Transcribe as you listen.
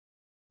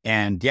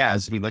And yeah,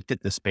 as we looked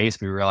at the space,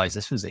 we realized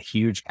this was a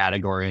huge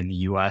category in the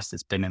US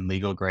that's been in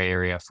legal gray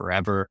area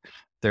forever.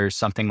 There's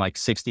something like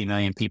 60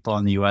 million people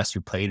in the US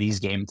who play these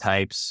game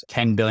types,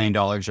 $10 billion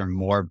or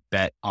more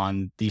bet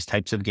on these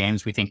types of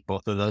games. We think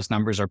both of those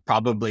numbers are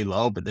probably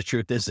low, but the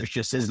truth is there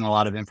just isn't a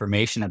lot of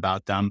information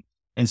about them.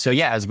 And so,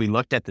 yeah, as we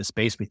looked at the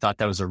space, we thought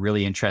that was a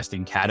really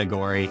interesting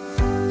category.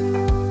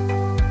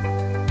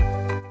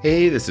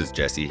 Hey, this is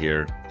Jesse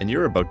here, and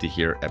you're about to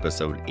hear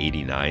episode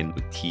 89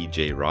 with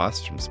TJ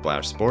Ross from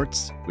Splash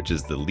Sports, which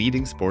is the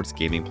leading sports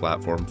gaming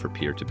platform for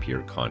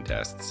peer-to-peer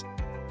contests.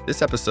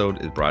 This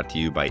episode is brought to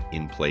you by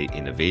In-Play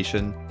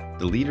Innovation,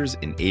 the leaders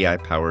in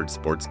AI-powered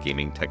sports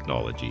gaming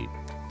technology.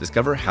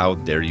 Discover how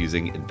they're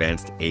using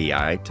advanced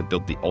AI to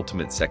build the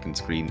ultimate second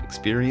screen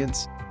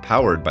experience,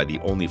 powered by the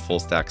only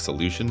full-stack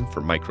solution for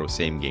micro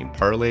same-game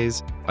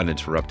parlays,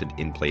 uninterrupted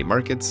in-play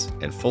markets,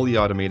 and fully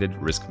automated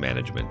risk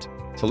management.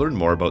 To learn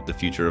more about the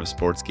future of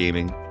sports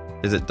gaming,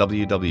 visit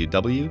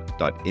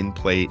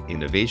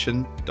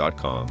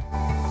www.inplayinnovation.com.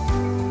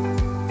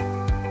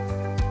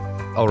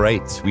 All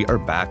right, we are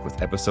back with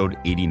episode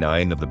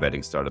 89 of the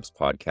Betting Startups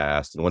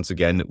podcast. And once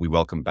again, we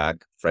welcome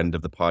back friend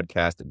of the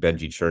podcast,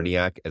 Benji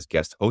Cherniak, as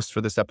guest host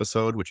for this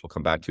episode, which we'll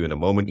come back to in a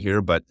moment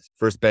here. But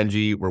first,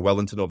 Benji, we're well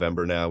into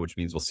November now, which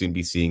means we'll soon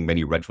be seeing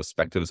many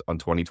retrospectives on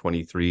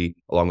 2023,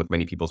 along with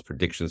many people's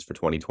predictions for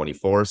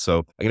 2024. So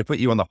I'm going to put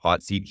you on the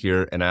hot seat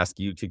here and ask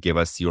you to give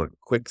us your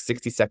quick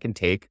 60-second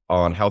take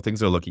on how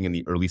things are looking in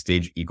the early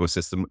stage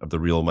ecosystem of the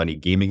real money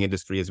gaming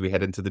industry as we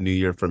head into the new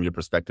year from your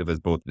perspective as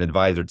both an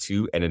advisor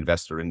to and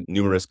investor in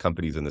numerous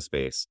companies in the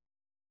space.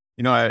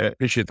 I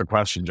appreciate the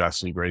question,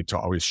 Jesse. Great to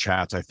always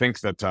chat. I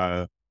think that,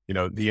 the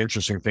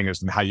interesting thing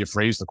is in how you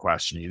phrase the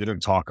question. You didn't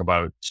talk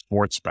about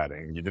sports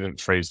betting. You didn't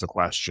phrase the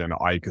question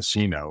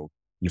iCasino.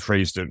 You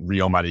phrased it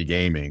real money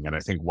gaming. And I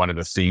think one of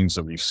the themes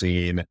that we've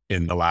seen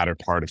in the latter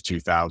part of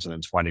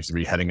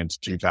 2023, heading into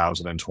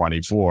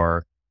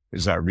 2024,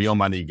 is that real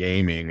money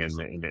gaming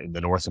in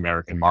the North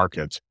American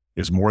market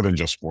is more than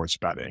just sports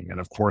betting. And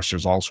of course,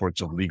 there's all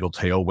sorts of legal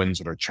tailwinds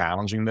that are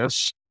challenging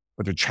this.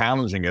 But they're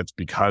challenging it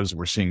because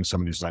we're seeing some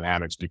of these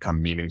dynamics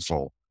become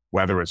meaningful,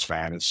 whether it's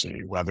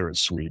fantasy, whether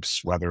it's sweeps,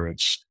 whether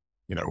it's,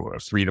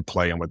 free to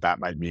play and what that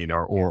might mean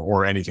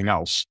or anything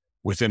else.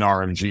 Within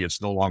RMG,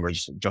 it's no longer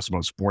just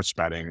about sports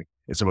betting.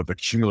 It's about the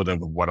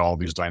cumulative of what all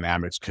these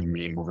dynamics can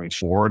mean moving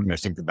forward. And I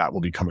think that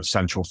will become a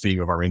central theme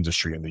of our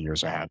industry in the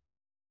years ahead.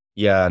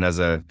 Yeah, and as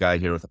a guy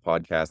here with a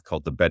podcast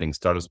called the Betting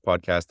Startups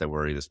Podcast, I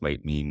worry this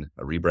might mean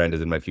a rebrand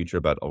is in my future,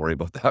 but I'll worry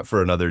about that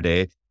for another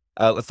day.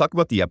 Let's talk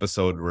about the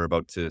episode we're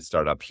about to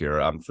start up here.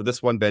 For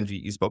this one,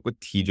 Benji, you spoke with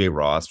TJ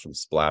Ross from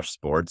Splash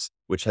Sports,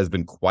 which has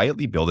been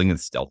quietly building in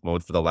stealth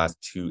mode for the last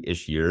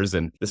 2-ish years.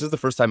 And this is the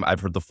first time I've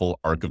heard the full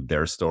arc of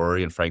their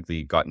story and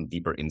frankly gotten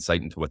deeper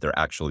insight into what they're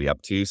actually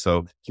up to.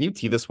 So can you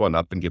tee this one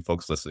up and give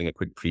folks listening a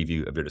quick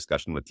preview of your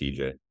discussion with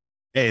TJ?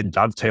 It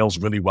dovetails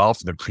really well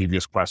from the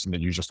previous question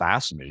that you just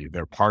asked me.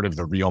 They're part of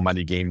the real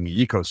money gaming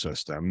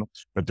ecosystem,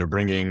 but they're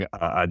bringing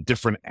a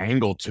different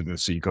angle to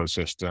this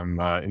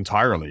ecosystem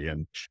entirely.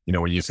 And,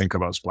 when you think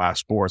about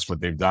Splash Sports,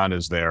 what they've done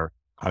is they're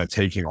kind of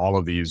taking all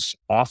of these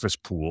office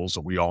pools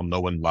that we all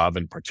know and love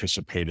and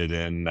participated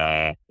in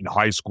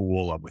high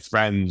school with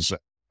friends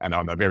and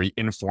on a very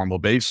informal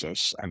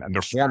basis, and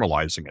they're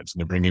formalizing it. And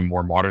they're bringing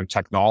more modern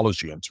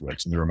technology into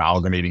it, and they're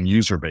amalgamating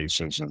user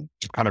bases. And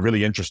it's kind of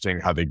really interesting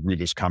how they grew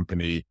this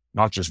company,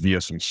 not just via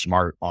some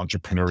smart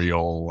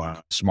entrepreneurial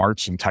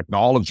smarts and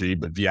technology,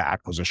 but via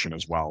acquisition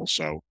as well.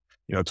 So,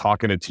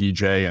 talking to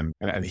TJ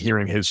and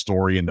hearing his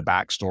story and the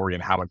backstory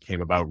and how it came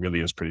about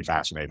really is pretty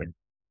fascinating.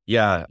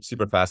 Yeah,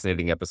 super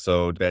fascinating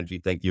episode.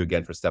 Benji, thank you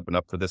again for stepping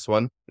up for this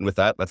one. And with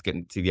that, let's get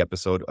into the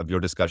episode of your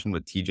discussion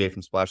with TJ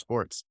from Splash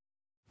Sports.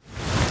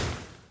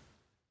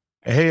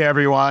 Hey,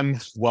 everyone.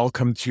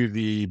 Welcome to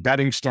the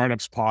Betting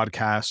Startups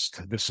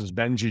podcast. This is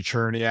Benji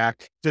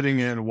Cherniak sitting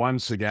in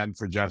once again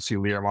for Jesse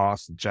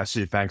Learmoth.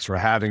 Jesse, thanks for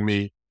having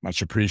me.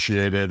 Much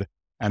appreciated.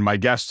 And my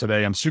guest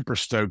today, I'm super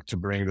stoked to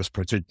bring this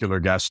particular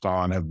guest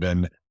on. I've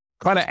been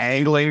kind of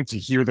angling to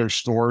hear their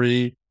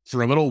story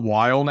for a little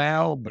while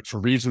now, but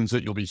for reasons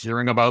that you'll be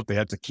hearing about, they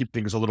had to keep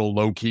things a little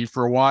low key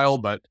for a while.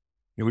 But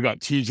we got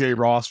TJ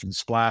Ross from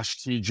Splash.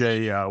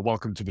 TJ,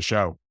 welcome to the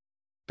show.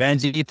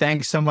 Benji,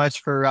 thanks so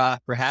much for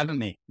having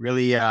me.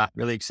 Really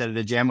excited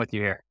to jam with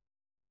you here.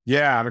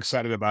 Yeah, I'm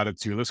excited about it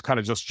too. Let's kind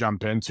of just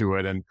jump into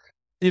it. And,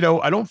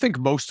 I don't think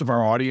most of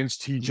our audience,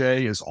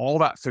 TJ, is all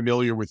that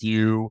familiar with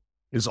you,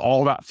 is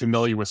all that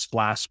familiar with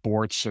Splash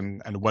Sports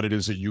and what it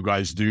is that you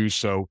guys do.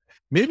 So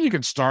maybe you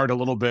could start a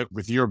little bit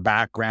with your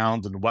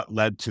background and what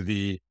led to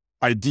the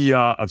idea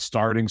of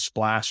starting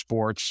Splash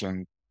Sports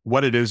and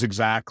what it is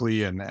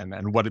exactly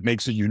and what it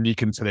makes it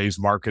unique in today's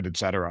market, et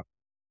cetera.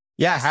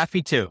 Yeah,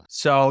 happy to.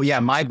 So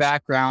yeah, my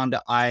background,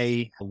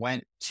 I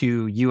went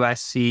to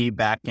USC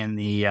back in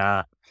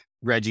the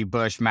Reggie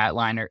Bush, Matt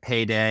Leinart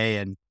heyday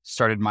and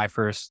started my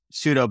first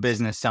pseudo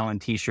business selling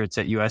t-shirts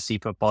at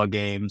USC football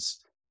games.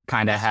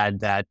 Kind of had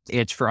that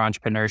itch for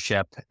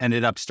entrepreneurship.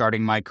 Ended up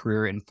starting my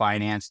career in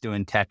finance,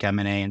 doing tech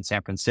M&A in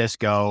San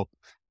Francisco.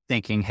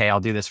 thinking, hey, I'll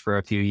do this for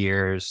a few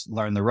years,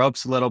 learn the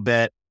ropes a little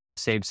bit,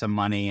 save some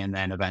money, and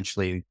then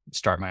eventually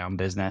start my own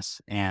business.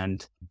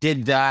 And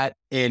did that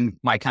in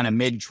my kind of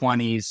mid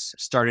 20s,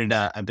 started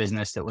a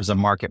business that was a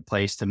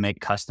marketplace to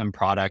make custom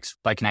products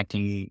by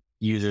connecting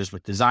users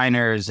with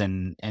designers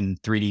and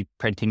 3D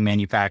printing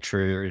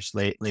manufacturers,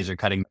 laser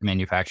cutting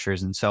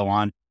manufacturers, and so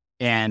on.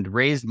 And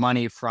raised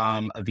money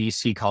from a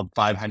VC called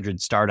 500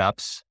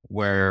 Startups,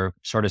 where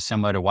sort of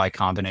similar to Y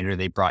Combinator,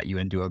 they brought you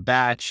into a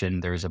batch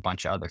and there's a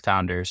bunch of other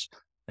founders.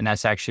 And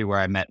that's actually where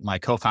I met my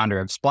co-founder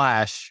of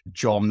Splash,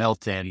 Joel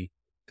Milton,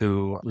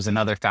 who was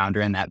another founder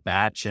in that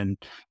batch. And,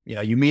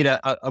 you meet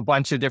a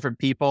bunch of different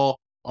people,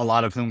 a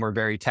lot of whom were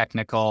very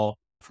technical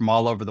from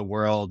all over the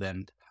world.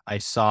 And I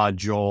saw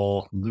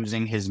Joel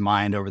losing his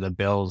mind over the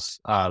Bills,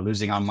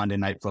 losing on Monday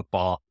Night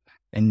Football,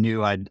 and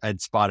knew I'd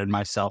spotted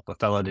myself a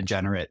fellow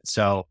degenerate.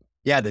 So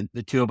yeah,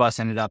 the two of us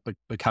ended up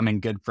becoming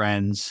good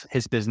friends.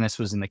 His business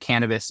was in the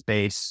cannabis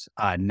space,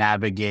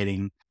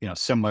 navigating,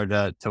 similar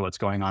to what's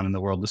going on in the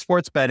world of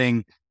sports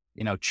betting,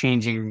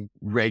 changing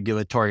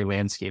regulatory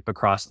landscape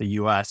across the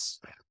US.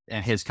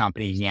 And his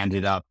company, he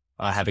ended up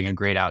having a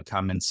great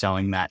outcome and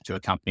selling that to a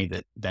company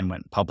that then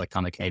went public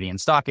on the Canadian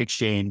Stock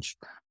Exchange.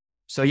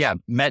 So yeah,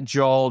 met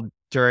Joel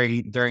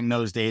during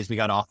those days. We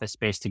got office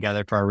space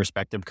together for our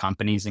respective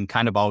companies and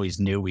kind of always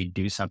knew we'd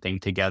do something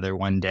together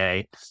one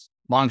day.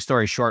 Long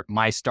story short,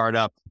 my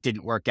startup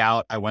didn't work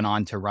out. I went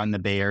on to run the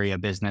Bay Area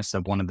business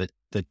of one of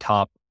the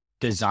top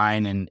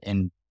design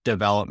and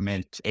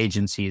development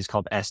agencies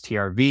called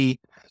STRV.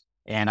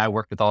 And I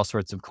worked with all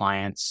sorts of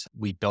clients.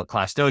 We built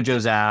Class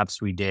Dojo's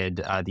apps. We did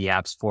the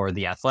apps for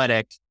The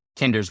Athletic,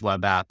 Tinder's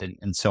web app,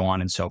 and so on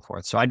and so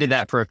forth. So I did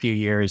that for a few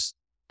years.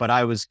 But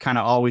I was kind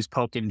of always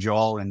poking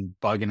Joel and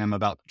bugging him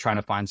about trying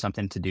to find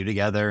something to do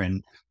together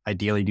and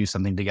ideally do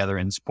something together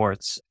in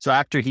sports. So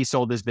after he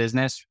sold his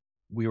business,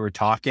 we were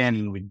talking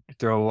and we'd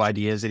throw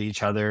ideas at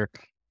each other,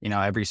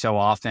 every so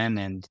often.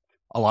 And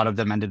a lot of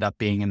them ended up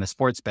being in the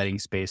sports betting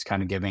space,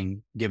 kind of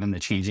given the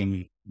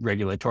changing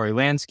regulatory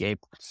landscape.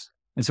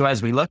 And so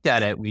as we looked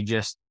at it, we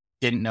just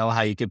didn't know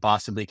how you could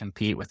possibly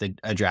compete with a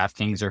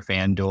DraftKings or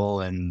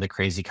FanDuel and the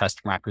crazy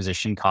customer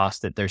acquisition costs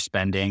that they're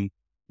spending,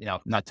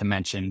 not to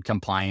mention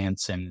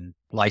compliance and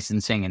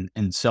licensing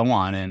and so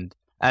on. And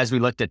as we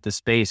looked at the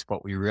space,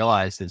 what we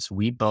realized is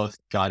we both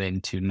got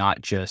into not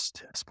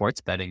just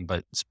sports betting,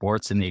 but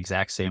sports in the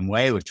exact same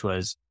way, which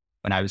was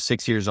when I was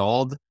 6 years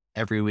old,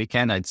 every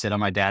weekend I'd sit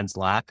on my dad's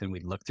lap and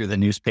we'd look through the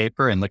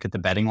newspaper and look at the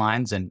betting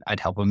lines and I'd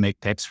help him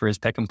make picks for his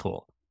pick and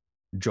pool.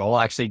 Joel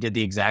actually did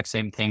the exact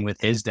same thing with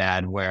his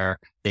dad, where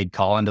they'd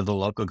call into the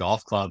local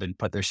golf club and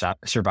put their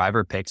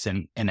survivor picks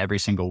in every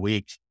single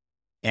week.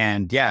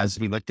 And yeah, as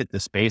we looked at the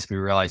space, we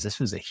realized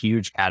this was a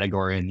huge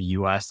category in the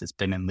US that's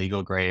been in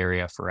legal gray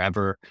area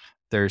forever.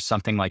 There's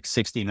something like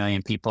 60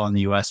 million people in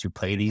the US who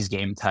play these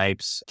game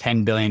types,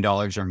 $10 billion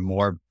or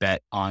more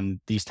bet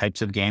on these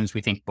types of games. We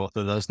think both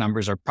of those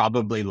numbers are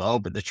probably low,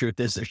 but the truth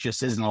is there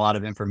just isn't a lot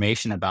of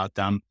information about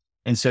them.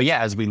 And so, yeah,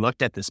 as we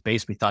looked at the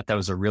space, we thought that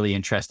was a really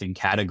interesting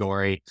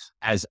category.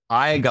 As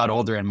I got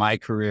older in my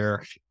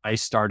career, I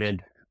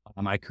started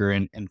my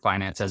career in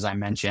finance, as I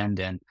mentioned,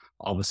 and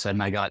all of a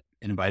sudden I got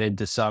invited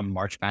to some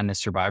March Madness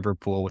survivor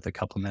pool with a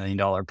couple $1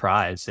 million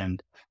prize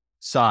and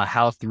saw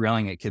how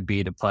thrilling it could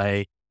be to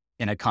play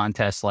in a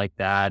contest like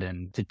that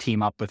and to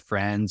team up with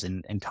friends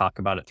and talk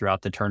about it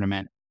throughout the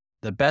tournament.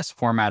 The best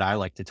format I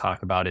like to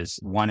talk about is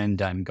one and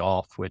done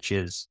golf, which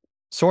is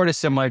sort of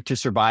similar to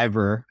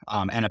Survivor,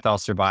 NFL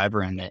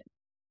Survivor, in that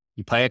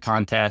you play a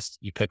contest,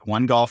 you pick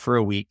one golfer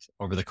a week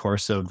over the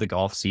course of the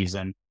golf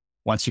season.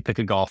 Once you pick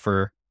a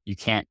golfer, you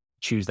can't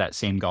choose that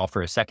same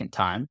golfer a second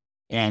time.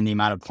 And the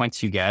amount of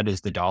points you get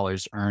is the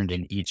dollars earned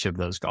in each of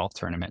those golf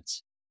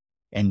tournaments.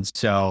 And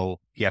so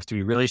you have to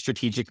be really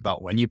strategic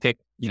about when you pick,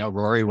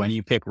 Rory, when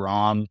you pick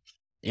Rahm,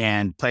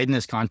 and played in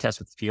this contest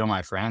with a few of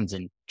my friends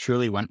and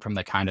truly went from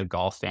the kind of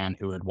golf fan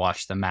who would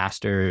watch the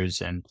Masters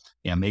and,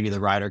 maybe the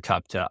Ryder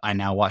Cup to I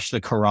now watch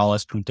the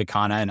Corrales Punta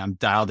Cana and I'm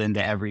dialed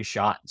into every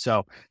shot.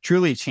 So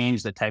truly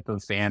changed the type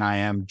of fan I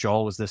am.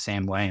 Joel was the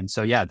same way. And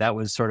so, yeah, that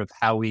was sort of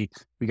how we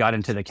got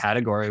into the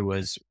category.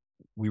 Was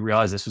we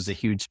realized this was a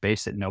huge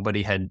space that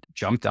nobody had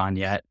jumped on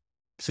yet.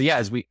 So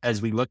yeah,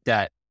 as we looked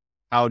at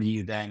how do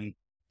you then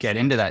get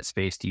into that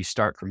space, do you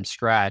start from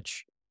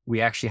scratch?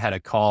 We actually had a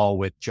call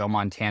with Joe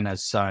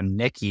Montana's son,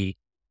 Nicky,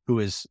 who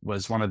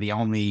was one of the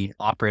only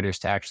operators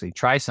to actually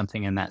try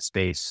something in that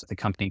space, the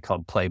company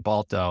called Play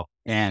Balto.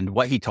 And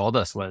what he told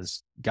us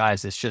was,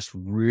 guys, it's just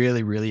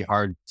really, really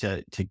hard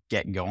to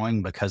get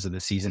going because of the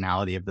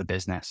seasonality of the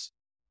business.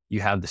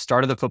 You have the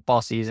start of the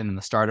football season and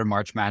the start of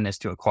March Madness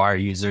to acquire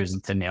users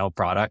and to nail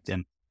product.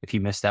 And if you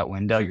miss that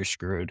window, you're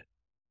screwed.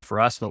 For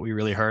us, what we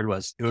really heard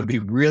was it would be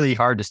really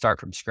hard to start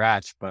from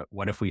scratch, but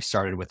what if we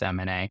started with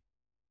M&A?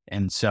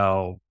 And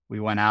so we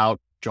went out,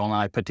 Joel and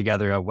I put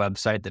together a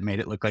website that made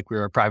it look like we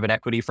were a private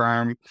equity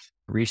firm,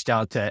 reached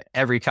out to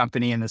every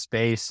company in the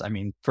space. I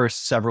mean,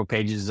 first several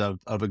pages of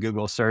a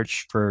Google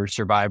search for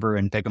Survivor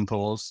and pick 'em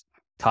pools,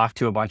 talked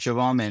to a bunch of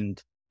them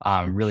and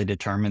really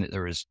determined that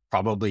there was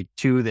probably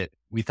two that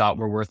we thought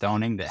were worth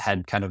owning that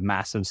had kind of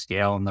massive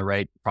scale and the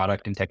right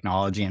product and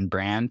technology and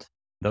brand.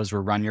 Those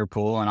were Run Your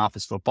Pool and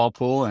Office Football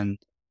Pool. And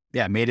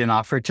yeah, made an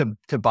offer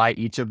to buy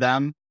each of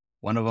them.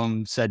 One of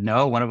them said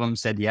no, one of them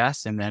said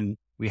yes. And then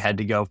we had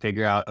to go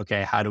figure out,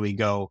 okay, how do we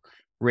go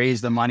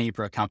raise the money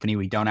for a company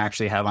we don't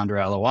actually have under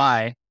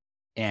LOI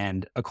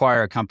and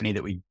acquire a company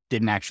that we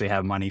didn't actually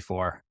have money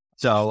for.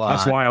 So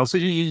that's wild. So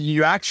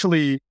you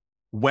actually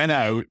went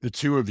out, the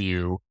two of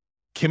you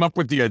came up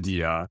with the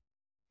idea,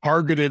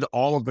 targeted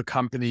all of the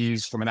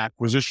companies from an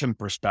acquisition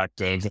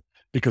perspective,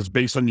 because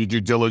based on your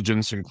due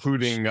diligence,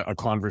 including a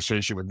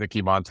conversation with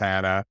Nicky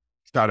Montana,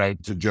 shout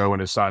out to Joe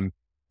and his son,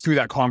 through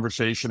that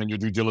conversation and your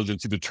due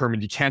diligence, you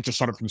determined you can't just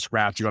start it from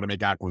scratch. You got to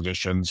make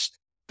acquisitions,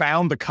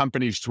 found the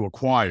companies to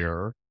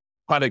acquire,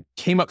 kind of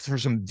came up through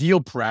some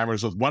deal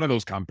parameters with one of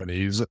those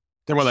companies.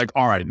 Then we're like,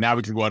 all right, now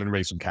we can go out and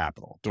raise some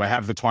capital. Do I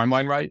have the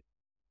timeline right?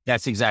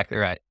 that's exactly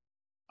right.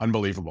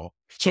 Unbelievable.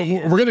 So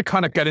we're going to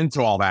kind of get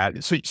into all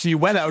that. So you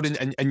went out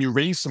and you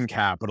raised some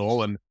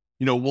capital, and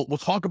we'll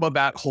talk about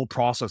that whole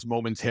process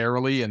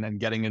momentarily, and then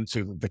getting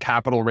into the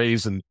capital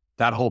raise and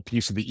that whole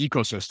piece of the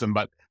ecosystem.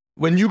 But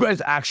when you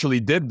guys actually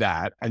did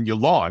that and you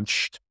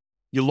launched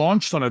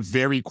on a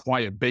very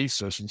quiet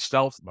basis in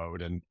stealth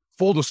mode. And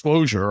full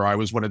disclosure, I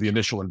was one of the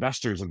initial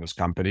investors in this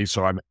company,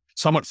 so I'm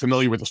somewhat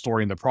familiar with the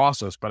story and the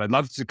process. But I'd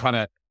love to kind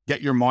of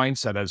get your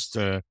mindset as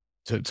to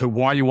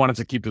why you wanted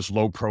to keep this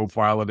low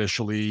profile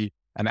initially,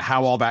 and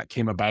how all that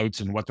came about,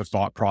 and what the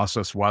thought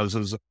process was,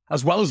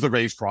 as well as the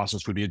raise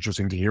process would be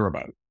interesting to hear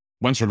about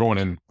once we're going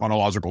in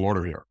chronological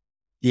order here.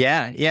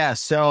 Yeah.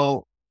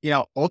 So,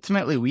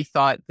 ultimately we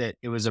thought that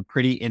it was a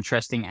pretty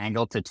interesting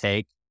angle to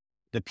take.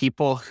 The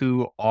people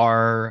who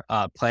are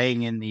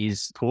playing in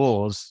these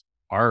pools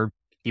are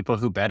people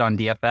who bet on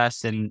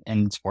DFS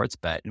and sports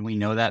bet. And we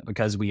know that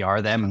because we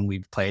are them and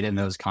we've played in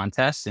those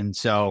contests. And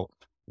so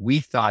we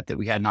thought that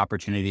we had an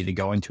opportunity to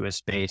go into a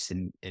space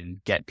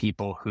and get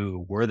people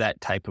who were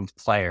that type of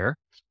player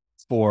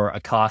for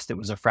a cost that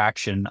was a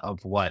fraction of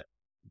what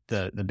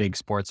the big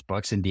sports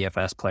books and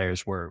DFS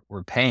players were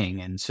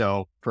paying. And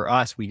so for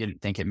us, we didn't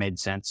think it made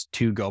sense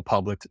to go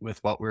public with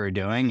what we were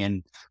doing.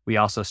 And we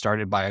also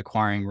started by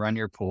acquiring Run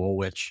Your Pool,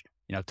 which,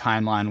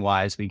 timeline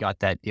wise, we got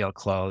that deal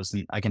closed.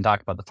 And I can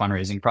talk about the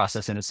fundraising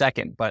process in a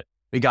second, but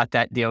we got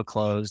that deal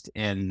closed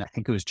in, I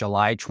think it was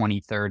July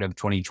 23rd of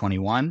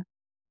 2021.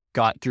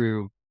 Got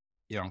through,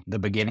 the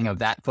beginning of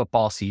that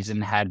football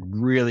season, had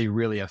really,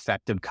 really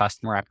effective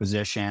customer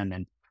acquisition,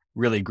 and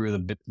really grew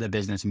the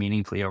business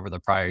meaningfully over the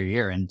prior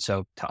year. And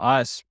so to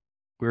us,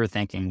 we were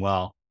thinking,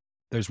 well,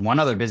 there's one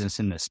other business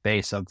in this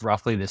space of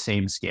roughly the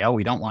same scale.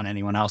 We don't want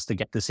anyone else to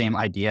get the same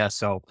idea.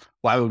 So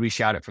why would we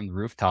shout it from the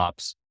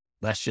rooftops?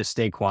 Let's just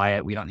stay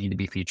quiet. We don't need to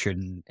be featured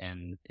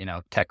in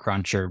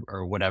TechCrunch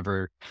or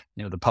whatever,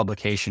 the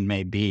publication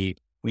may be.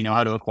 We know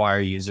how to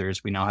acquire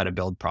users. We know how to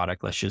build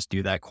product. Let's just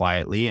do that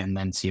quietly and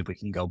then see if we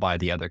can go buy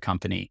the other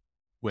company,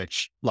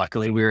 which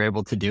luckily we were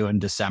able to do in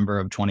December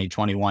of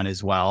 2021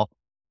 as well,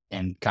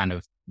 and kind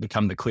of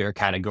become the clear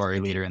category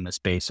leader in the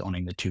space,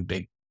 owning the two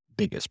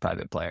biggest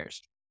private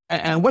players.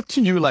 And what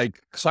to you,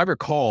 because I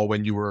recall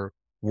when you were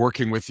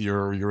working with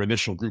your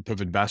initial group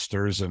of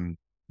investors and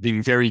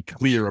being very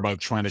clear about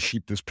trying to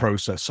keep this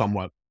process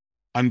somewhat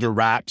under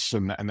wraps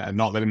and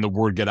not letting the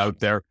word get out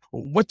there.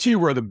 What to you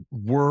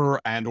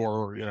were and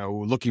or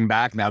looking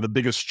back now, the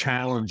biggest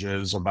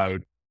challenges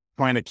about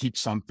trying to keep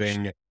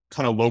something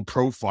kind of low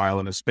profile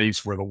in a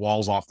space where the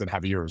walls often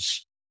have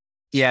ears?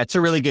 Yeah, it's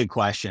a really good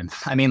question.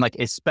 I mean,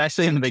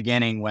 especially in the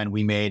beginning when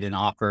we made an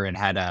offer and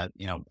had a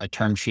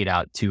term sheet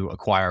out to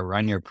acquire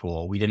Run Your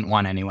Pool, we didn't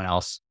want anyone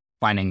else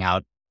finding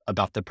out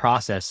about the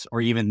process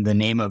or even the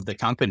name of the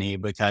company,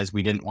 because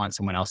we didn't want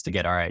someone else to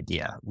get our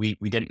idea. We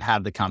didn't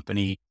have the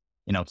company,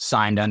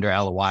 signed under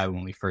LOI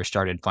when we first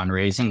started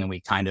fundraising, and we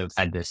kind of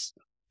had this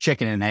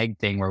chicken and egg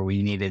thing where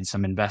we needed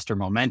some investor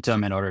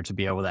momentum in order to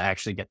be able to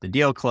actually get the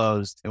deal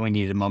closed, and we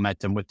needed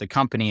momentum with the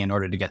company in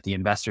order to get the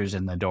investors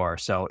in the door.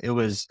 So it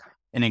was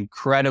an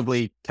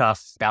incredibly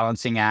tough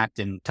balancing act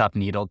and tough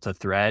needle to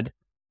thread.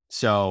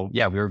 So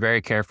yeah, we were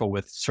very careful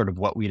with sort of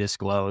what we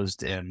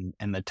disclosed and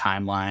the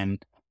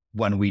timeline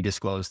when we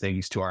disclosed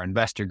things to our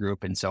investor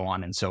group and so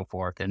on and so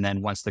forth. And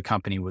then once the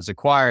company was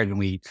acquired and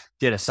we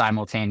did a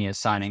simultaneous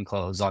sign and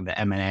close on the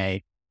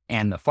M&A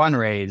and the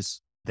fundraise,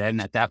 then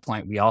at that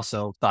point, we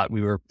also thought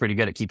we were pretty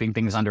good at keeping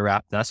things under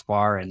wrap thus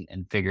far, and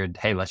figured,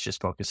 hey, let's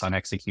just focus on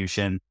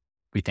execution.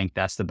 We think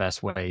that's the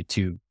best way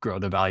to grow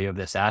the value of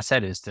this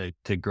asset, is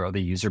to grow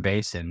the user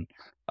base. And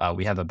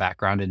we have a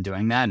background in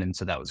doing that. And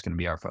so that was going to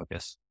be our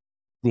focus.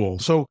 Cool.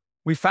 So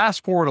we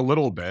fast forward a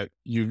little bit.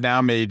 You've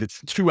now made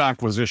 2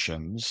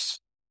 acquisitions.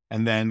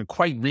 And then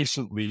quite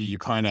recently, you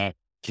kind of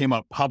came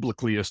up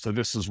publicly as to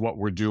this is what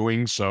we're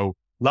doing. So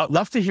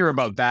love to hear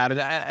about that.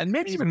 And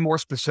maybe even more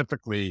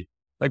specifically,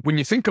 when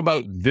you think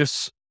about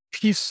this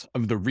piece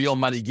of the real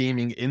money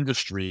gaming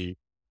industry,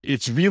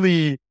 it's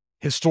really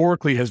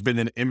historically has been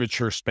an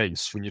immature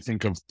space. When you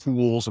think of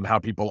pools and how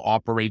people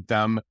operate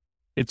them,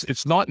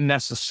 it's not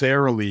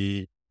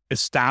necessarily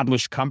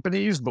established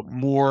companies, but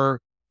more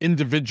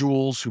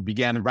individuals who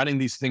began running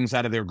these things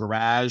out of their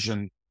garage,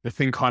 and the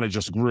thing kind of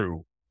just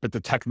grew. But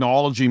the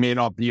technology may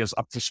not be as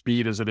up to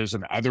speed as it is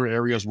in other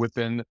areas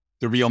within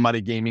the real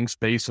money gaming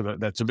space, so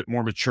that's a bit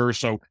more mature.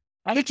 So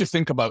how did you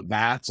think about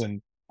that?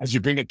 And as you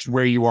bring it to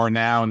where you are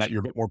now and that you're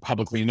a bit more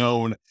publicly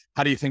known,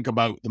 how do you think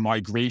about the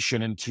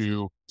migration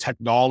into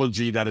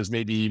technology that is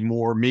maybe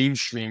more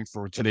mainstream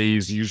for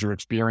today's user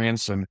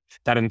experience and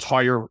that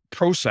entire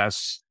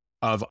process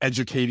of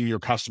educating your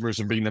customers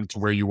and bringing them to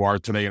where you are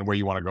today and where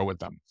you want to go with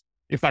them?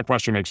 If that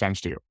question makes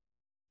sense to you.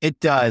 It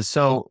does.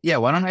 So yeah,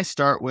 why don't I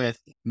start with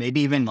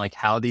maybe even like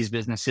how these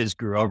businesses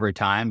grew over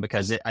time,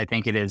 because I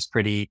think it is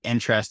pretty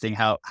interesting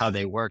how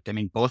they worked. I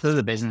mean, both of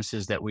the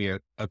businesses that we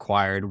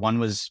acquired, one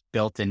was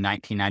built in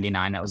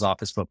 1999, that was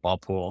Office Football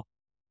Pool,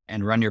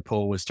 and Run Your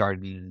Pool was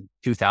started in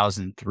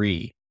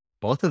 2003.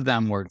 Both of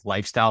them were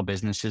lifestyle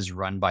businesses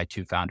run by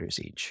two founders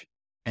each.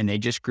 And they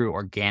just grew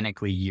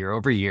organically year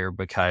over year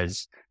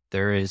because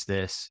there is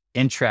this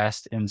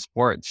interest in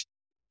sports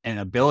and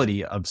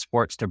ability of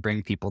sports to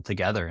bring people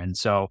together. And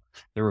so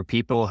there were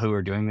people who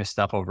were doing this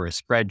stuff over a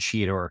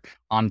spreadsheet or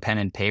on pen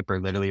and paper,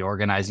 literally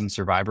organizing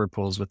survivor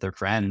pools with their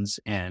friends.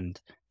 And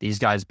these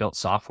guys built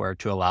software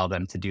to allow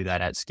them to do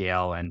that at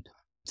scale and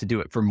to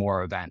do it for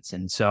more events.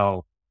 And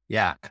so,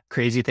 yeah,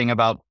 crazy thing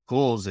about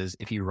pools is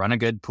if you run a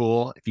good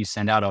pool, if you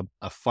send out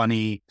a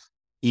funny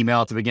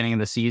email at the beginning of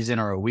the season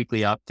or a weekly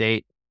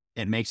update,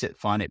 it makes it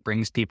fun. It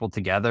brings people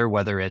together,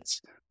 whether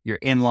it's your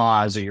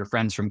in-laws or your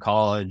friends from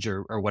college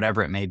or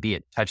whatever it may be.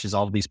 It touches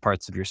all of these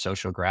parts of your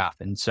social graph.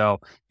 And so,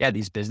 yeah,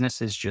 these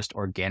businesses just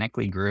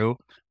organically grew.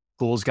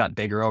 Pools got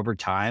bigger over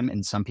time,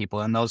 and some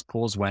people in those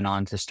pools went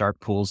on to start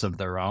pools of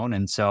their own.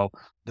 And so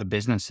the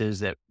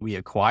businesses that we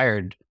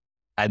acquired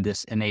had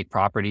this innate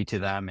property to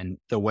them. And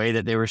the way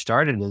that they were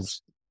started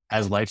is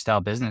as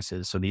lifestyle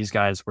businesses. So these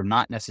guys were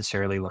not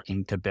necessarily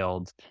looking to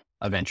build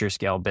a venture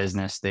scale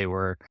business. They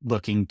were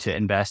looking to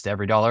invest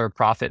every dollar of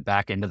profit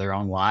back into their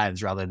own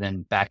lives rather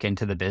than back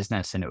into the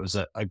business. And it was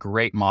a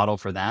great model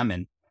for them.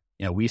 And,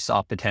 we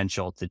saw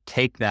potential to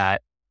take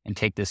that and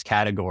take this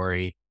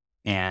category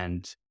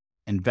and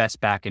invest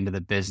back into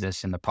the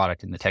business and the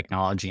product and the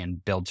technology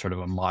and build sort of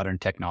a modern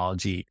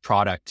technology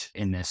product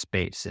in this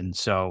space. And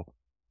so,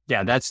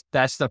 yeah, that's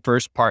the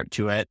first part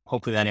to it.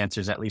 Hopefully that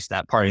answers at least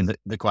that part of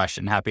the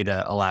question. Happy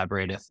to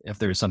elaborate if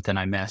there's something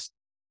I missed.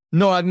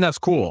 No, and that's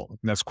cool.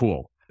 That's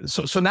cool.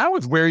 So now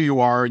with where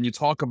you are and you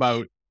talk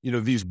about,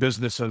 these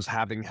businesses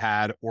having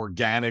had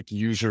organic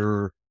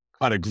user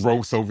kind of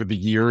growth over the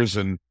years,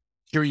 and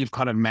here you've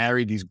kind of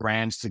married these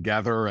brands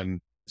together.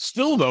 And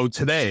still though,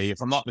 today,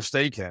 if I'm not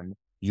mistaken,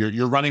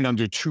 you're running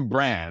under two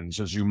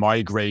brands as you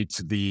migrate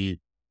the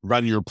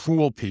Run Your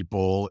Pool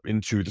people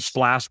into the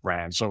Splash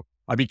brand. So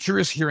I'd be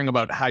curious hearing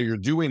about how you're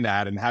doing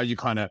that and how you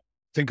kind of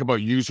think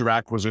about user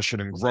acquisition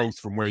and growth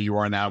from where you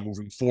are now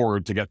moving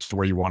forward to get to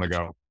where you want to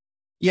go.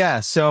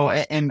 Yeah. So,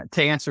 and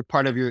to answer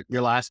part of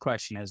your last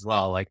question as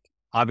well, like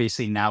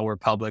obviously now we're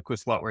public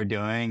with what we're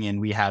doing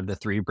and we have the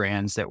three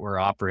brands that we're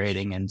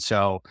operating. And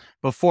so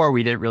before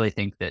we didn't really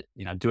think that,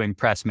 doing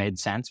press made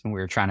sense when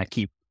we were trying to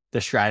keep the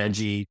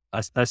strategy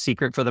a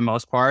secret for the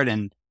most part.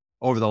 And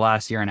over the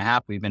last year and a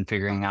half, we've been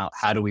figuring out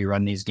how do we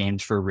run these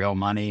games for real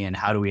money and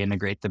how do we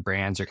integrate the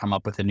brands or come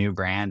up with a new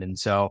brand. And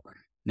so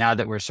now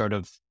that we're sort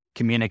of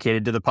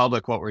communicated to the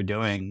public what we're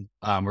doing,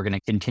 we're going to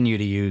continue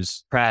to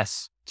use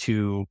press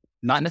to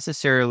not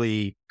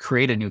necessarily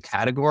create a new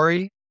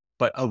category,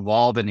 but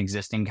evolve an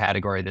existing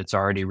category that's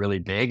already really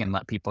big and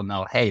let people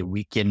know, hey,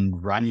 we can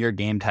run your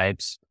game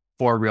types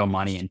for real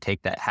money and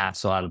take that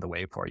hassle out of the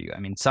way for you. I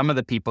mean, some of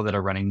the people that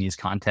are running these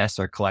contests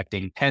are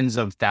collecting tens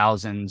of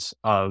thousands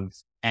of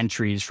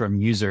entries from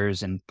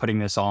users and putting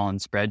this all in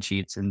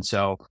spreadsheets. And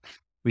so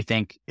we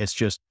think it's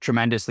just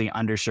tremendously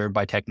underserved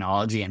by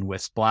technology. And with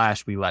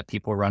Splash, we let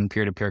people run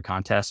peer-to-peer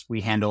contests.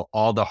 We handle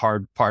all the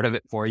hard part of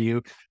it for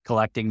you,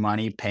 collecting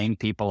money, paying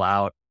people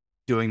out,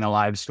 doing the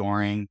live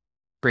scoring,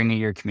 bringing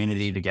your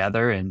community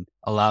together, and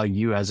allow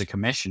you as a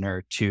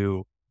commissioner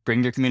to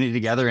bring your community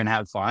together and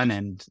have fun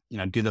and,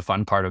 do the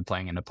fun part of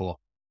playing in the pool.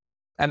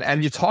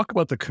 And you talk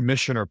about the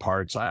commissioner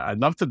parts. I'd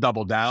love to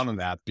double down on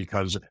that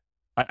because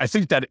I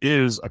think that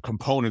is a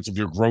component of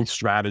your growth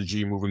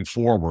strategy moving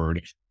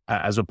forward.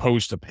 As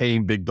opposed to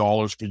paying big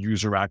dollars for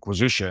user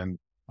acquisition,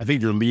 I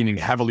think you're leaning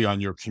heavily on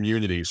your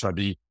community. So I'd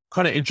be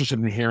kind of interested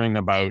in hearing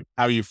about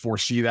how you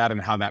foresee that and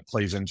how that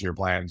plays into your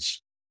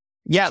plans.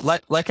 Yeah,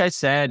 like I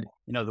said,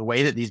 the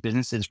way that these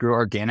businesses grew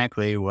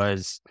organically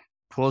was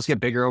pools get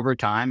bigger over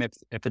time if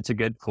it's a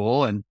good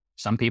pool. And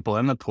some people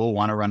in the pool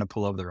want to run a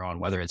pool of their own,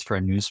 whether it's for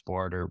a new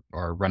sport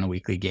or run a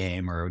weekly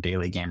game or a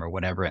daily game or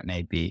whatever it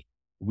may be.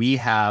 We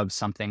have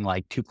something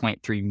like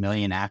 2.3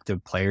 million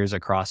active players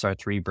across our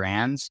three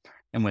brands.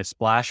 And with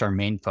Splash, our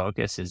main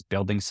focus is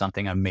building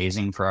something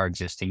amazing for our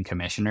existing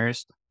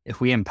commissioners. If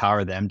we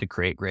empower them to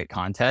create great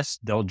contests,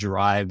 they'll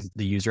drive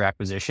the user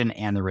acquisition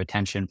and the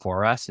retention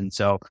for us. And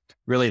so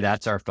really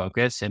that's our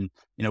focus. And,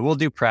 we'll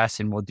do press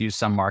and we'll do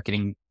some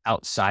marketing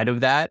outside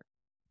of that.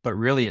 But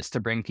really it's to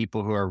bring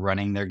people who are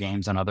running their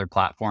games on other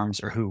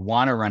platforms or who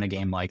want to run a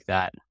game like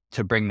that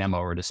to bring them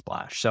over to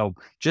Splash. So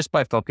just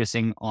by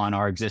focusing on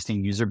our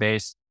existing user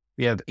base,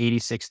 we have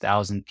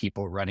 86,000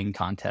 people running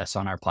contests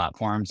on our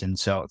platforms. And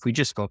so if we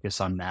just focus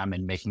on them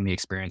and making the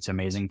experience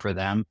amazing for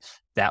them,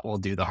 that will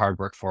do the hard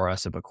work for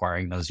us of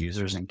acquiring those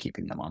users and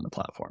keeping them on the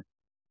platform.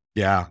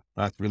 Yeah,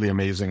 that's really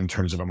amazing in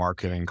terms of a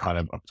marketing kind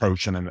of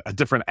approach and a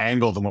different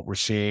angle than what we're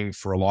seeing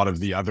for a lot of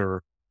the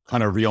other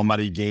kind of real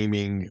money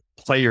gaming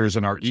players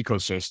in our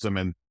ecosystem.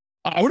 And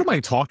I wouldn't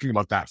mind talking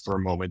about that for a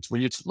moment.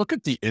 When you look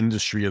at the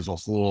industry as a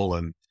whole,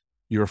 and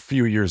you're a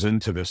few years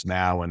into this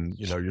now, and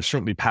you're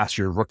certainly past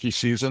your rookie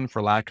season,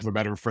 for lack of a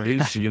better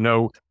phrase. So you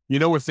know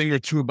a thing or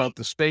two about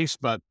the space,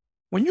 but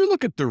when you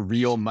look at the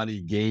real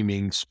money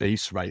gaming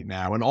space right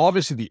now, and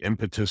obviously the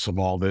impetus of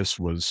all this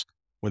was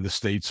when the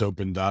states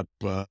opened up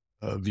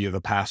via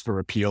the pastor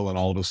appeal, and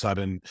all of a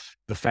sudden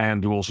the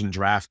FanDuels and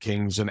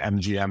DraftKings and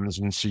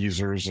MGMs and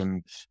Caesars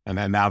and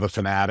then now the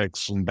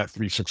Fanatics and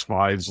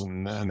Bet365s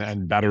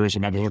and bettors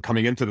and others are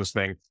coming into this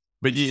thing.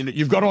 But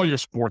you've got all your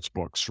sports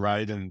books,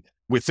 right? And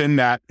within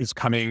that is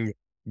coming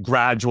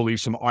gradually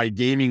some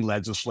iGaming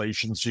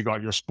legislation. So you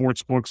got your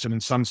sports books, and in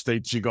some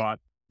states you got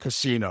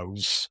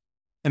casinos.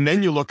 And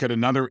then you look at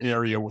another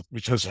area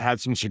which has had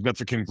some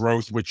significant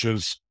growth, which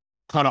is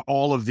kind of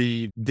all of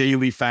the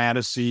daily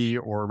fantasy,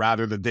 or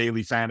rather the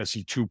daily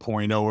fantasy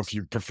 2.0, if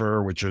you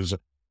prefer, which is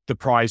the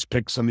prize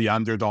picks and the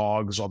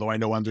underdogs. Although I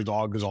know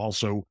underdog is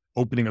also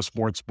opening a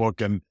sports book.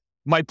 And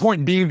my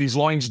point being, these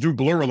lines do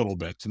blur a little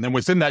bit. And then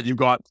within that, you've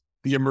got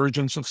the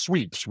emergence of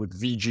sweeps with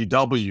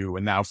VGW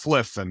and now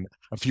Fliff and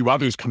a few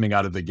others coming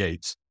out of the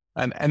gates.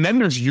 And then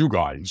there's you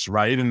guys,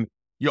 right? And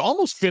you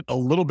almost fit a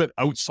little bit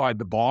outside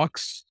the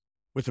box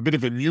with a bit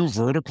of a new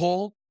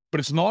vertical, but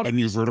it's not a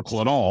new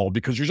vertical at all,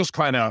 because you're just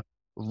kind of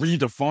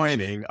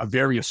redefining a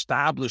very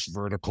established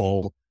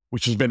vertical,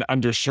 which has been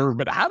underserved.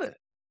 But how do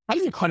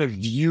you kind of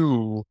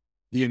view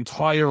the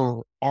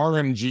entire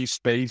RMG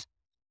space,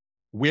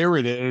 where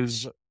it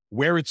is,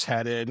 where it's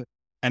headed,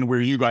 and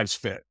where you guys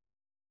fit?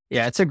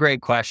 Yeah, it's a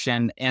great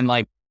question. And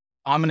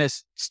I'm going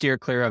to steer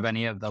clear of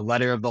any of the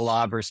letter of the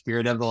law versus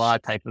spirit of the law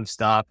type of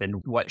stuff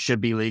and what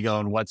should be legal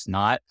and what's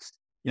not.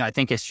 I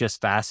think it's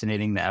just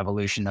fascinating, the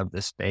evolution of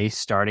the space,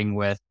 starting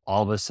with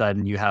all of a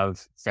sudden you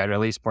have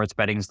federally sports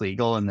betting's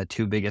legal, and the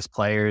two biggest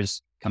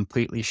players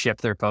completely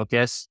shift their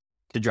focus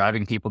to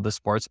driving people to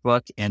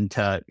sportsbook and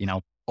to,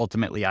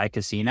 ultimately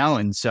iCasino.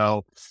 And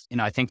so,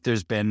 I think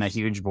there's been a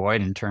huge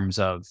void in terms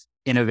of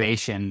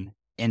innovation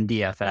in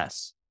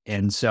DFS.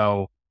 And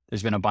so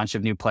there's been a bunch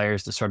of new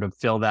players to sort of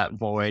fill that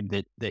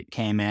void that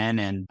came in.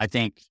 And I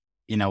think,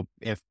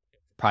 if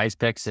Prize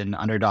Picks and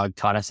Underdog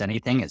taught us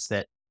anything, it's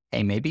that,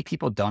 hey, maybe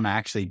people don't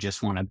actually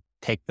just want to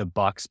take the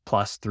Bucks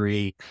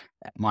 +3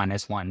 at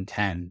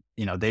 -110.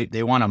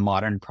 They want a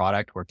modern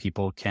product where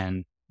people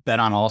can bet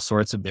on all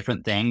sorts of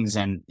different things.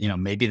 And,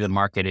 maybe the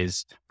market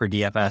is for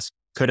DFS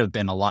could have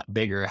been a lot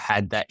bigger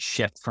had that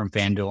shift from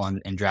FanDuel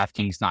and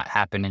DraftKings not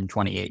happened in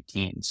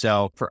 2018.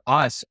 So for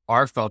us,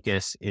 our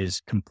focus is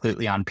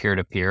completely on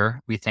peer-to-peer.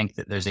 We think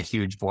that there's a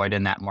huge void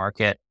in that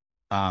market.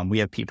 We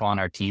have people on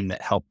our team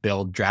that helped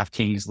build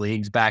DraftKings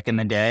leagues back in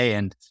the day.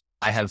 And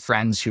I have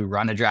friends who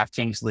run a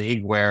DraftKings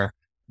league where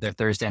their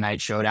Thursday night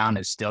showdown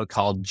is still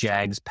called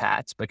Jags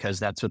Pats, because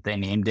that's what they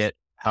named it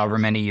however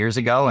many years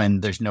ago.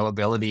 And there's no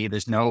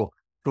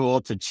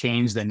tool to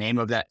change the name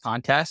of that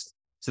contest.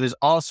 So there's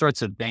all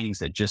sorts of things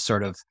that just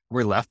sort of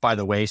were left by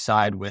the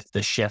wayside with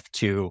the shift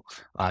to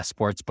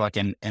sportsbook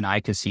and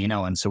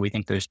iCasino. And so we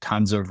think there's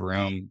tons of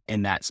room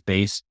in that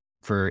space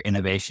for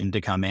innovation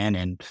to come in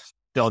and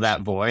fill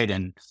that void.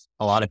 And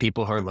a lot of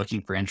people who are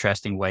looking for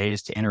interesting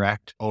ways to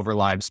interact over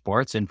live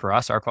sports. And for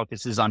us, our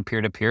focus is on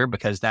peer-to-peer,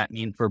 because that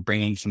means we're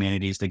bringing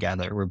communities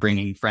together. We're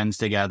bringing friends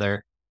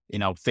together,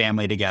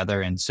 family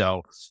together. And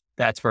so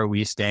that's where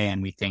we stay.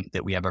 And we think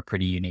that we have a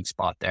pretty unique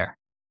spot there.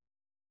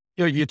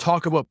 You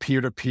talk about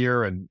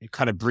peer-to-peer and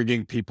kind of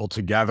bringing people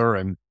together,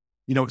 and,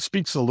 it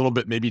speaks a little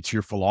bit maybe to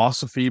your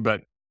philosophy,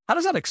 but how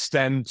does that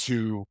extend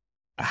to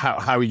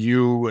how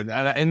you, and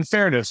in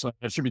fairness,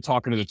 I should be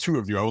talking to the two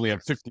of you. I only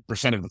have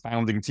 50% of the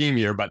founding team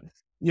here, but,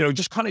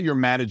 just kind of your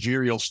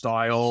managerial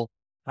style,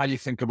 how you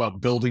think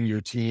about building your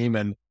team.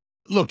 And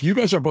look, you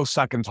guys are both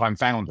second-time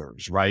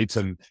founders, right?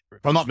 And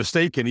if I'm not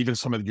mistaken, even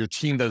some of your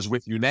team that is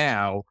with you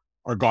now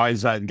are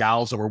guys and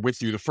gals that were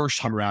with you the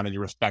first time around in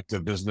your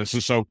respective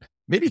businesses. So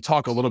maybe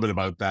talk a little bit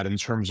about that in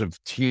terms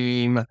of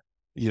team,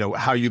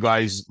 how you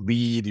guys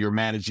lead, your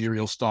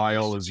managerial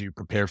style as you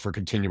prepare for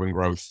continuing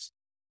growth.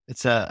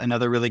 It's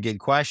another really good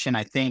question.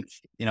 I think,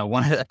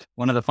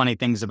 one of the funny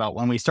things about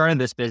when we started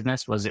this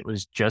business was it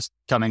was just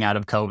coming out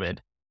of COVID.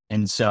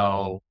 And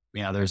so,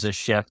 there's a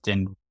shift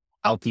in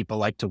how people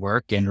like to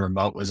work, and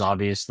remote was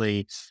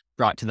obviously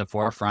brought to the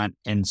forefront.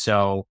 And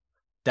so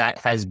that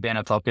has been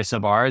a focus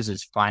of ours,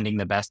 is finding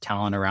the best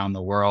talent around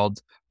the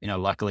world.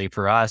 Luckily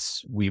for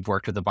us, we've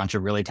worked with a bunch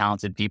of really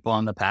talented people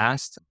in the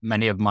past.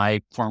 Many of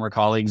my former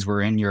colleagues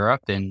were in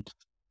Europe, and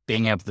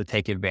being able to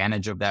take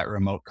advantage of that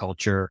remote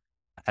culture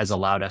has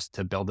allowed us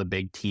to build a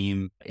big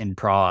team in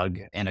Prague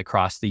and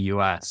across the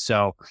US.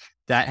 So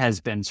that has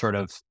been sort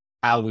of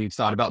how we've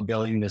thought about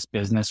building this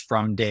business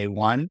from day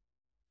one.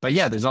 But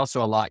yeah, there's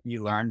also a lot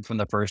you learn from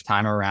the first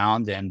time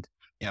around. And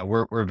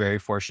we're very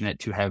fortunate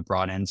to have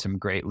brought in some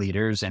great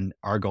leaders. And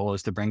our goal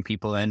is to bring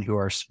people in who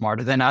are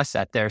smarter than us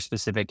at their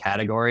specific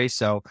category.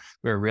 So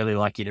we're really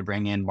lucky to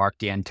bring in Mark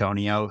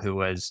D'Antonio, who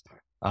was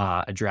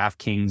a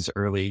DraftKings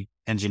early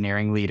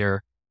engineering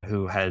leader,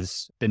 who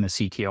has been the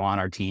CTO on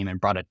our team and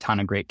brought a ton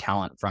of great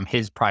talent from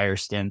his prior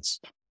stints.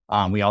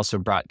 We also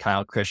brought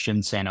Kyle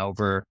Christensen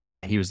over.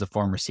 He was the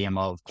former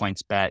CMO of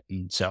PointsBet.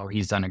 And so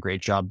he's done a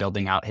great job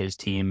building out his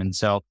team. And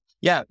so,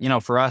 yeah,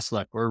 for us,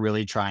 look, we're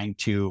really trying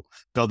to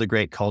build a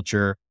great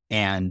culture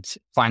and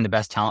find the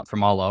best talent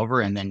from all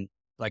over. And then,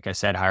 like I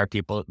said, hire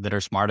people that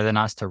are smarter than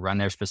us to run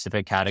their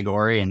specific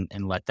category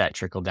and let that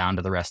trickle down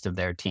to the rest of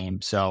their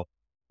team. So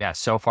yeah,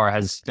 so far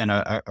has been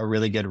a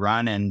really good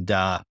run. And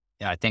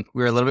I think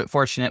we were a little bit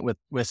fortunate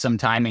with some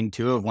timing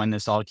too of when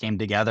this all came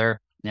together.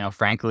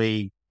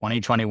 Frankly,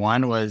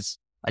 2021 was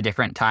a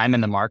different time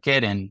in the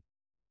market, and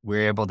we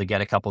were able to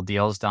get a couple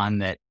deals done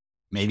that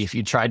maybe if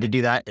you tried to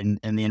do that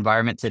in the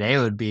environment today, it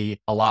would be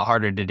a lot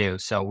harder to do.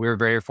 So we were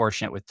very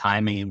fortunate with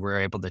timing, and we were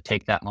able to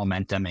take that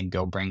momentum and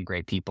go bring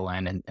great people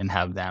in and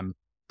have them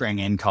bring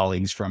in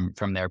colleagues from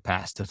their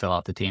past to fill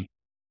out the team.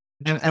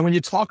 And when you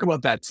talk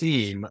about that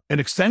team, an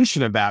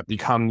extension of that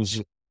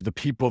becomes the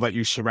people that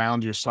you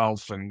surround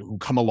yourself and who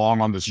come along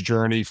on this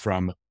journey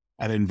from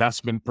an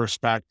investment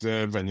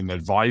perspective and an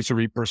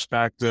advisory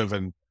perspective.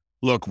 And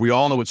look, we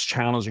all know it's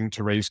challenging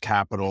to raise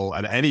capital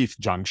at any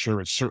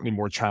juncture. It's certainly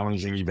more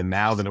challenging even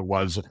now than it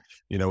was,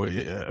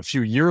 a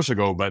few years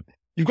ago. But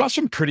you've got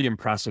some pretty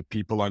impressive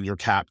people on your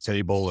cap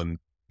table and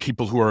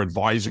people who are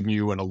advising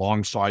you and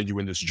alongside you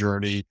in this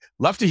journey.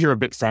 Love to hear a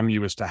bit from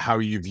you as to how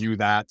you view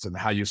that and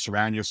how you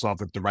surround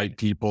yourself with the right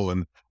people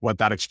and what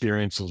that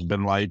experience has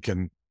been like,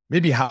 and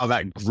maybe how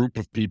that group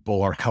of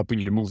people are helping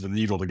you to move the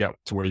needle to get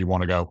to where you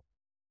want to go.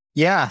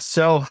 Yeah.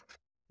 So,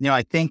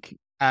 I think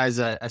as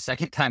a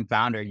second time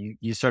founder,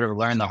 you sort of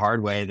learn the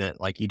hard way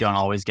that you don't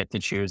always get to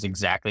choose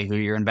exactly who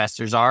your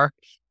investors are.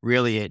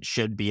 Really, it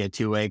should be a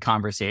two-way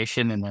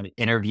conversation and an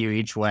interview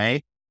each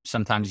way.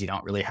 Sometimes you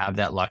don't really have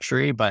that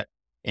luxury, but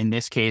in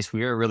this case,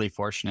 we were really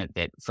fortunate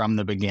that from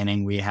the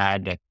beginning, we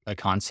had a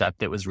concept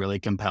that was really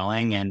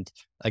compelling. And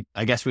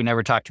I guess we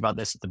never talked about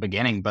this at the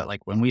beginning, but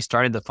when we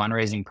started the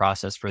fundraising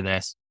process for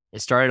this,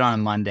 it started on a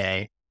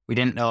Monday. We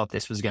didn't know if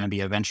this was going to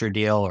be a venture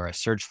deal or a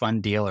search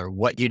fund deal or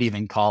what you'd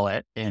even call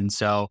it. And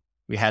so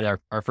we had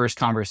our first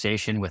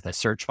conversation with a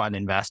search fund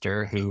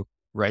investor who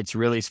writes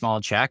really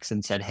small checks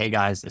and said, "Hey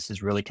guys, this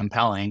is really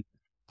compelling.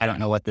 I don't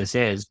know what this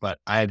is, but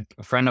I have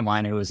a friend of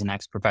mine who is an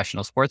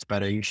ex-professional sports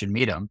bettor. You should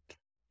meet him."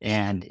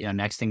 And,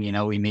 next thing you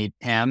know, we meet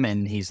him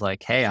and he's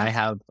like, "Hey, I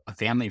have a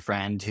family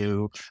friend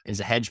who is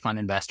a hedge fund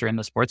investor in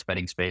the sports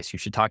betting space. You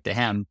should talk to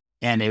him."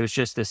 And it was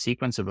just a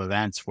sequence of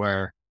events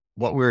where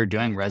what we were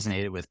doing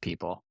resonated with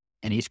people.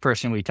 And each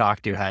person we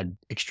talked to had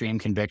extreme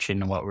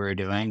conviction in what we were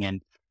doing.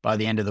 And by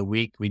the end of the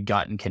week, we'd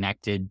gotten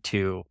connected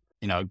to,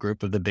 a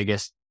group of the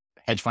biggest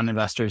hedge fund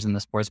investors in the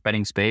sports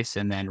betting space.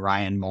 And then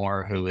Ryan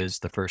Moore, who is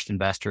the first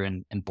investor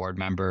and board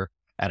member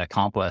at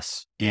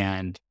Accomplice.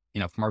 And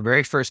from our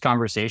very first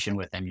conversation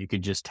with him, you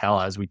could just tell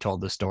as we told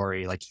the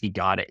story, he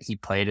got it. He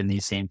played in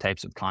these same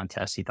types of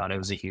contests. He thought it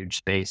was a huge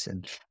space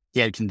and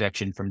he had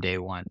conviction from day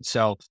one.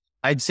 So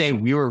I'd say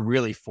we were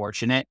really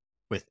fortunate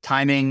with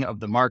timing of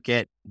the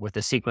market, with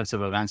the sequence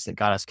of events that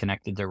got us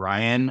connected to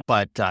Ryan.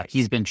 But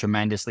he's been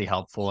tremendously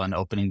helpful in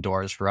opening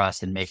doors for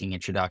us and making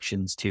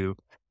introductions to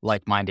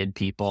like-minded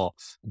people.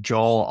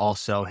 Joel,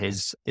 also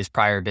his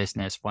prior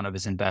business, one of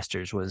his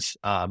investors was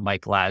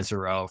Mike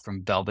Lazaro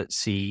from Velvet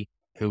Sea,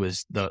 who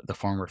was the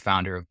former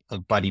founder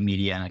of Buddy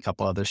Media and a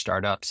couple other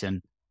startups.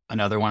 And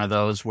another one of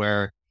those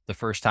where the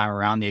first time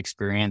around the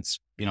experience,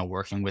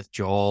 working with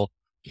Joel,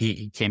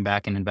 he came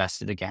back and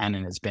invested again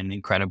and has been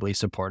incredibly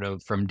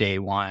supportive from day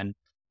one.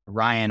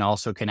 Ryan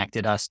also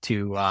connected us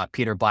to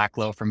Peter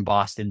Blacklow from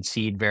Boston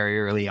Seed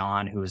very early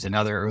on, who was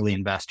another early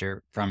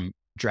investor from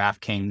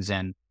DraftKings.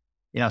 And,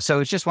 so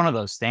it's just one of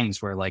those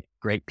things where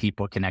great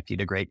people connect you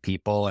to great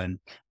people. And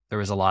there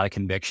was a lot of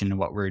conviction in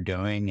what we were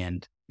doing.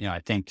 And, I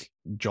think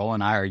Joel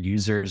and I are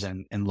users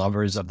and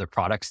lovers of the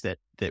products that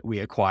we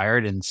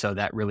acquired. And so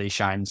that really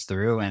shines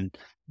through, and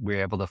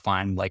we're able to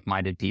find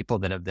like-minded people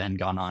that have then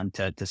gone on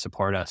to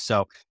support us.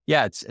 So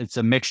yeah, it's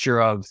a mixture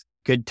of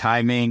good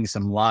timing,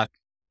 some luck,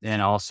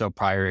 and also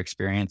prior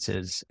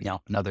experiences.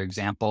 Another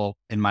example,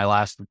 in my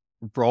last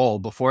role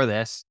before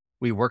this,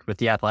 we worked with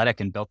The Athletic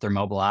and built their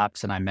mobile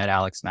apps, and I met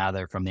Alex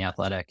Mather from The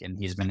Athletic, and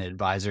he's been an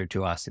advisor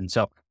to us. And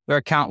so there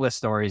are countless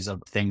stories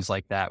of things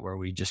like that where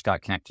we just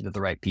got connected to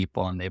the right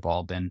people, and they've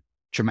all been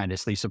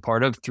tremendously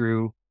supportive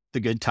through the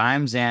good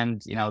times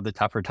and, the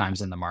tougher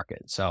times in the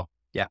market. So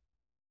yeah.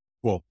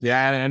 Cool.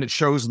 Yeah. And it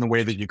shows in the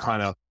way that you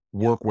kind of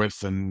work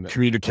with and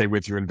communicate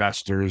with your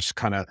investors,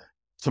 kind of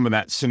some of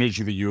that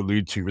synergy that you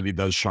allude to really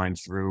does shine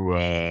through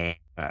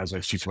as I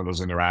see some of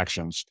those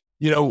interactions.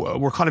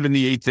 We're kind of in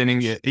the eighth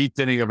inning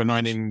of a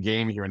 9-inning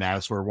game here now.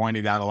 So we're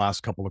winding down the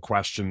last couple of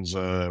questions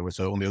with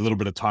only a little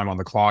bit of time on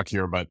the clock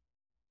here. But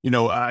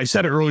I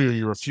said earlier,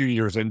 you're a few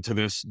years into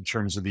this in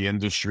terms of the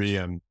industry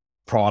and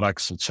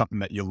products and something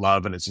that you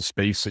love, and it's a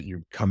space that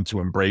you've come to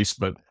embrace.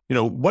 But,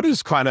 what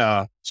has kind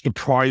of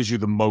surprised you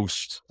the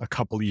most a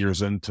couple of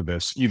years into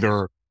this?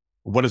 Either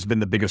what has been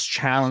the biggest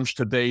challenge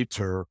to date,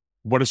 or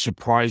what has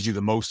surprised you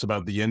the most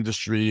about the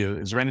industry?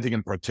 Is there anything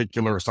in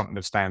particular or something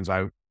that stands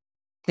out?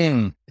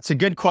 It's a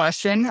good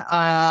question.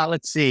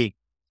 Let's see.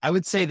 I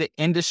would say the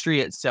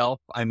industry itself,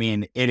 I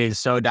mean, it is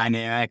so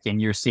dynamic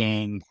and you're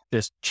seeing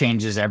this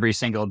changes every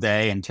single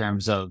day in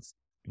terms of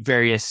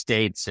various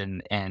states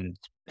and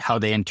how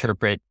they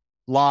interpret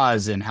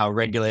laws and how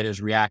regulators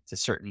react to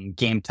certain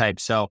game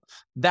types. So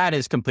that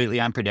is completely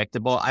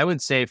unpredictable. I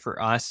would say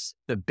for us,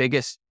 the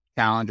biggest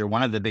challenge, or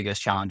one of the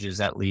biggest challenges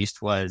at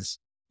least, was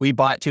we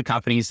bought two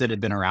companies that had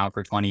been around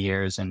for 20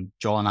 years, and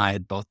Joel and I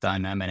had both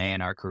done M&A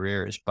in our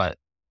careers, but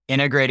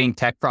integrating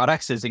tech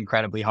products is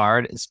incredibly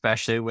hard,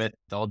 especially with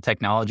the old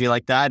technology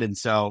like that. And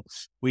so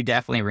we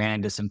definitely ran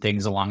into some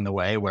things along the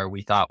way where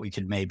we thought we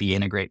could maybe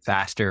integrate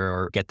faster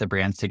or get the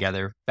brands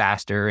together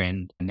faster.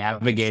 And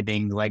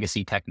navigating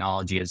legacy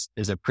technology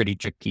is a pretty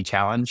tricky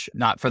challenge,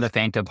 not for the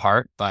faint of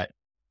heart, but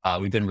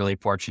we've been really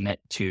fortunate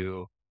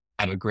to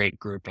have a great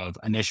group of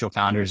initial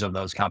founders of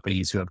those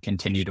companies who have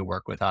continued to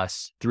work with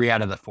us. 3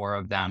 out of the 4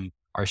 of them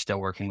are still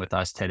working with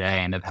us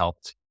today and have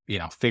helped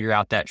figure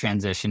out that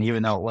transition,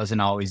 even though it wasn't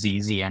always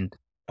easy. And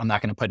I'm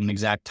not going to put an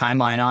exact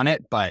timeline on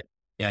it, but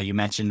yeah, you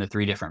mentioned the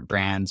 3 different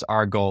brands.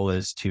 Our goal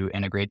is to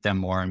integrate them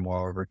more and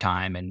more over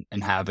time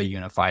and have a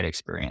unified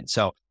experience.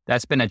 So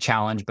that's been a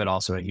challenge, but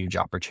also a huge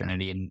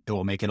opportunity, and it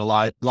will make it a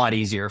lot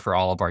easier for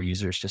all of our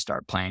users to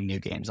start playing new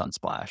games on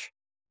Splash.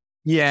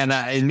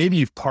 Yeah, and maybe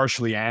you've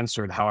partially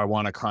answered how I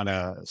want to kind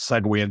of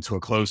segue into a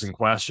closing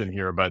question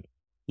here, but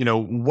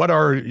what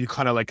are you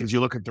kind of like, as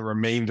you look at the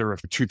remainder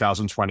of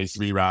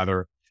 2023,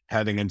 rather,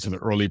 heading into the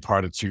early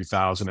part of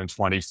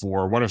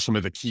 2024, what are some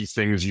of the key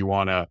things you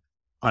want to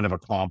kind of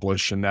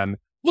accomplish? And then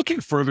looking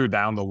further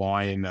down the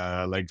line,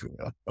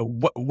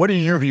 what do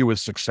you view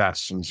as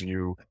success as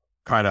you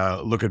kind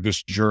of look at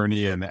this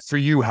journey? And for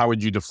you, how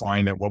would you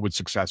define it? What would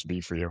success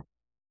be for you?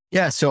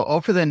 Yeah. So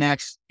over the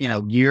next,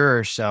 year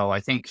or so,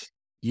 I think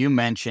you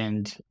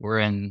mentioned we're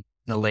in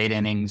the late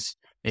innings,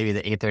 maybe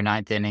the 8th or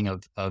 9th inning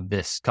of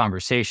this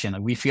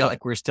conversation. We feel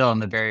like we're still in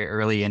the very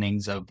early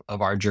innings of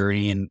our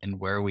journey and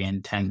where we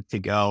intend to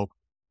go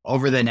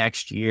over the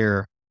next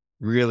year,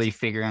 really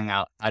figuring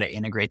out how to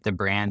integrate the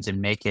brands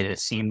and make it a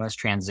seamless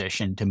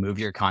transition to move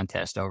your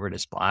contest over to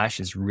Splash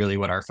is really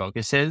what our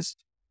focus is.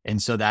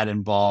 And so that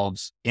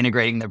involves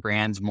integrating the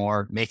brands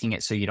more, making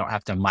it so you don't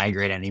have to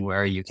migrate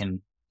anywhere. You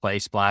can play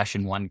Splash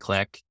in one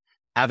click,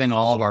 having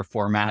all of our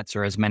formats,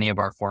 or as many of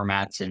our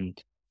formats and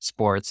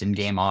sports and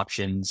game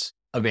options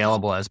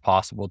available as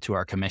possible to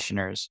our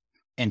commissioners,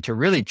 and to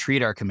really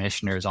treat our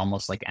commissioners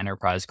almost like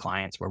enterprise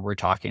clients where we're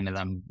talking to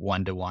them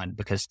one-to-one,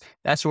 because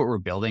that's what we're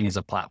building, is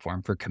a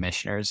platform for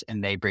commissioners,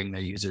 and they bring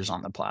their users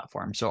on the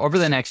platform. So over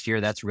the next year,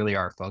 that's really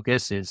our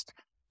focus, is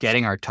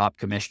getting our top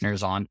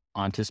commissioners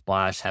onto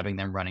Splash, having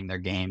them running their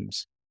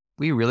games.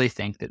 We really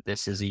think that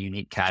this is a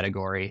unique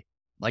category.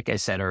 Like I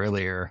said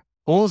earlier,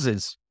 pools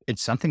it's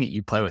something that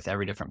you play with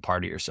every different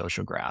part of your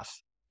social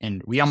graph.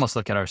 And we almost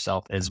look at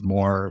ourselves as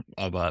more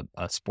of a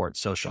sports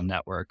social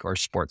network or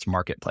sports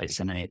marketplace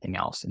than anything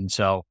else. And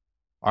so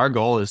our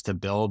goal is to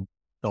build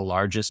the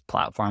largest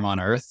platform on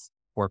earth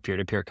for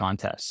peer-to-peer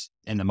contests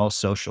and the most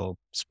social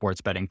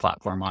sports betting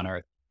platform on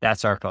earth.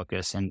 That's our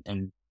focus.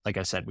 And like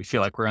I said, we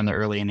feel like we're in the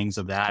early innings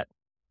of that.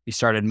 We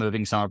started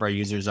moving some of our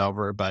users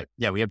over, but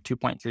yeah, we have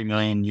 2.3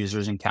 million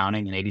users and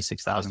counting and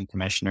 86,000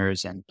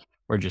 commissioners, and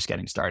we're just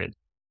getting started.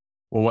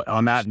 Well,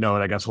 on that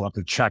note, I guess we'll have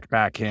to check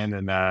back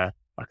in a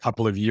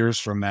couple of years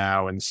from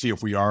now and see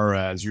if we are,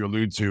 as you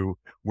allude to,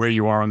 where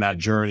you are on that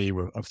journey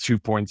of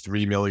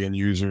 2.3 million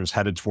users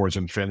headed towards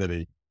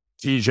infinity.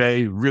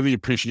 TJ, really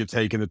appreciate you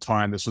taking the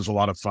time. This was a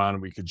lot of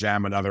fun. We could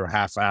jam another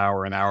half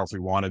hour, an hour if we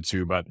wanted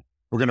to, but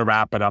we're going to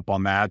wrap it up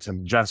on that.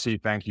 And Jesse,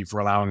 thank you for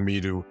allowing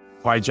me to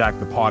hijack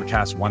the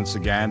podcast once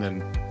again,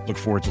 and look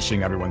forward to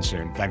seeing everyone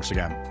soon. Thanks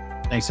again.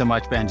 Thanks so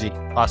much, Benji.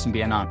 Awesome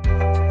being on.